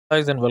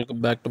Guys, and welcome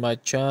back to my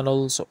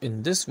channel. So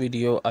in this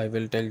video I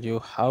will tell you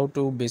how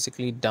to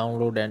basically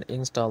download and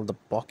install the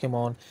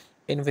Pokemon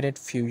Infinite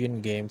Fusion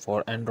game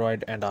for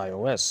Android and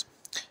iOS.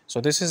 So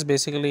this is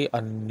basically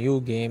a new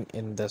game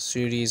in the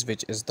series,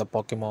 which is the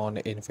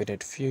Pokemon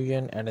Infinite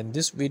Fusion, and in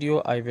this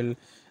video I will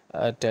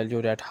tell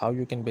you that how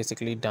you can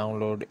basically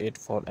download it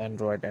for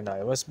Android and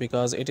iOS,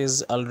 because it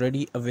is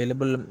already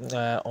available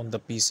on the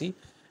PC,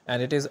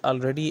 and it is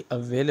already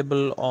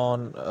available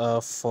on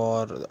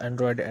for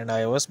Android and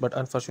iOS, but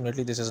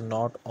unfortunately this is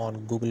not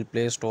on Google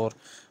Play Store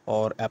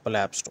or Apple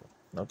App Store.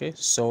 Okay,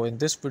 so in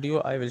this video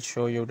I will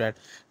show you that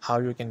how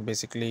you can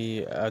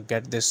basically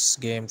get this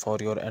game for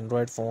your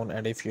Android phone,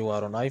 and if you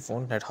are on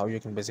iPhone, that how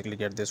you can basically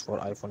get this for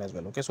iPhone as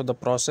well. Okay, so the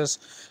process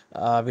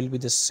will be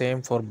the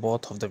same for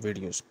both of the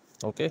videos.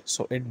 Okay,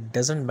 so it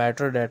doesn't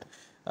matter that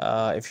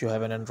if you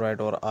have an Android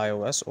or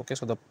iOS. Okay,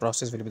 so the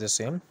process will be the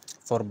same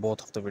for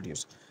both of the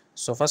videos.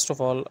 So first of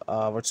all,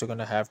 what you're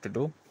gonna have to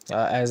do,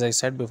 as I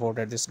said before,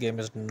 that this game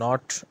is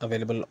not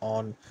available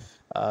on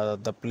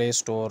the Play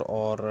Store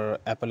or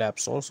Apple App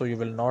Store. So you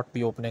will not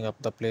be opening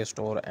up the Play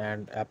Store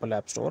and Apple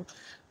App Store.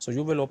 So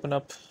you will open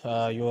up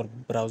your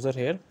browser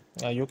here.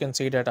 You can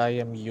see that I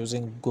am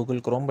using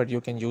Google Chrome, but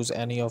you can use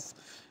any of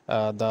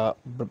the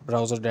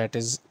browser that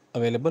is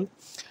available,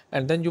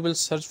 and then you will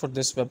search for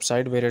this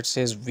website where it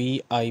says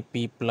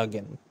VIP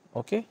plugin.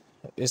 Okay,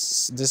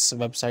 is this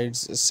website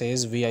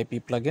says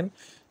VIP plugin.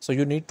 So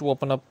you need to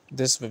open up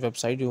this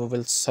website. You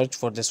will search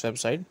for this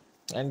website,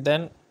 and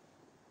then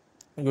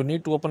you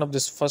need to open up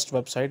this first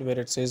website where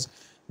it says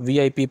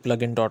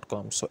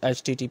vipplugin.com. So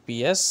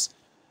https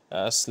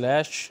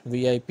slash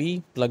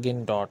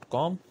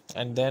vipplugin.com,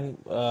 and then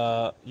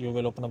you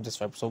will open up this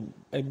web. So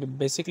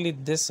basically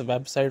this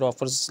website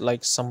offers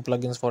like some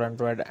plugins for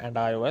Android and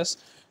iOS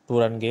to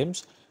run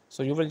games.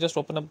 So you will just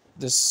open up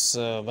this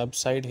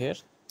website here,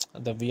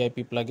 the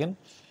VIP plugin,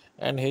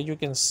 and here you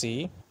can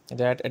see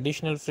that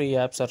additional free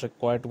apps are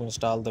required to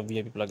install the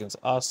VIP plugins.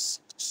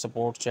 Ask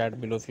support chat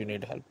below if you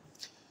need help.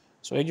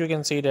 So here you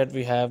can see that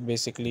we have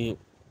basically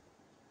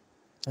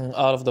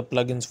all of the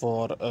plugins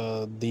for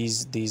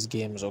these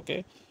games.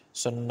 Okay,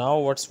 so now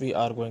what we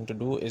are going to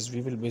do is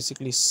we will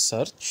basically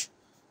search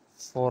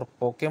for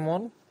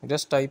Pokemon.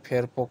 Just type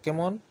here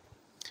Pokemon,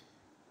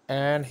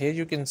 and here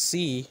you can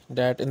see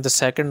that in the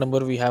second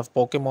number we have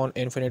Pokemon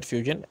Infinite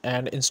Fusion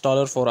and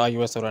installer for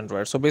iOS or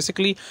Android. So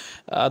basically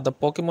the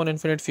Pokemon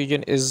Infinite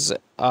Fusion is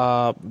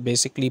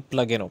basically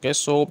plugin. Okay,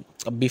 so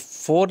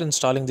before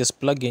installing this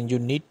plugin you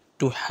need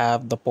to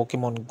have the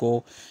Pokemon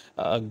Go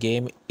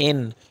game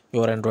in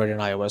your Android and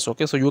iOS.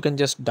 Okay, so you can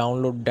just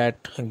download that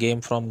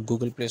game from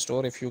Google Play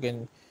Store. If you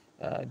can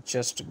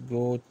just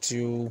go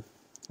to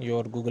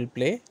your Google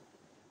Play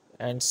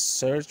and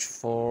search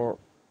for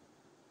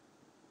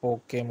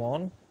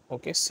Pokemon.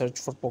 Okay, search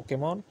for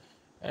Pokemon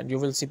and you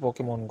will see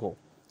Pokemon Go.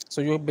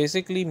 So you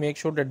basically make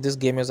sure that this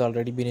game has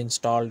already been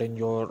installed in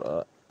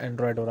your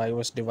Android or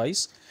iOS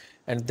device,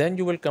 and then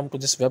you will come to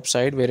this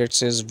website where it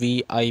says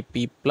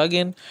VIP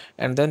plugin,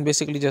 and then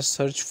basically just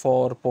search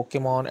for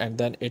Pokemon, and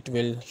then it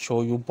will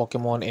show you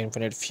Pokemon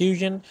Infinite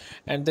Fusion,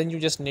 and then you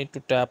just need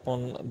to tap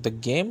on the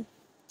game,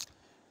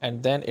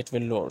 and then it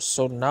will load.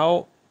 So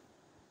now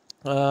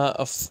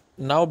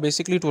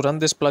basically to run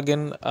this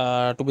plugin,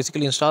 to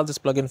basically install this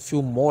plugin,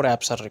 few more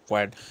apps are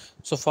required.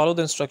 So follow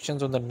the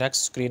instructions on the next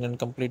screen and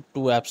complete 2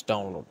 apps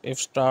download. If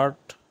start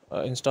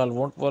install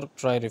won't work,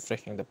 try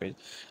refreshing the page.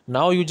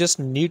 Now you just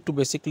need to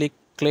basically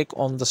click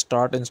on the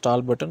start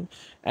install button,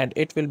 and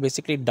it will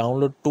basically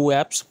download 2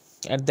 apps,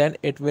 and then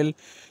it will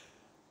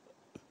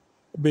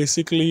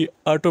basically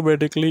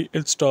automatically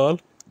install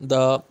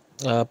the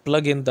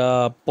plugin,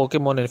 the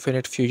Pokemon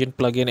Infinite Fusion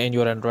plugin in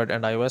your Android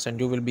and iOS, and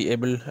you will be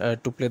able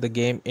to play the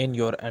game in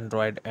your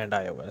Android and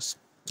iOS.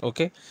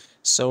 Okay,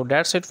 so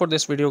that's it for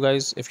this video,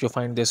 guys. If you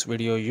find this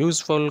video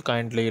useful,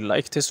 kindly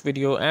like this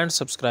video and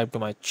subscribe to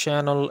my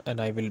channel, and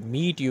I will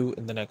meet you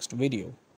in the next video.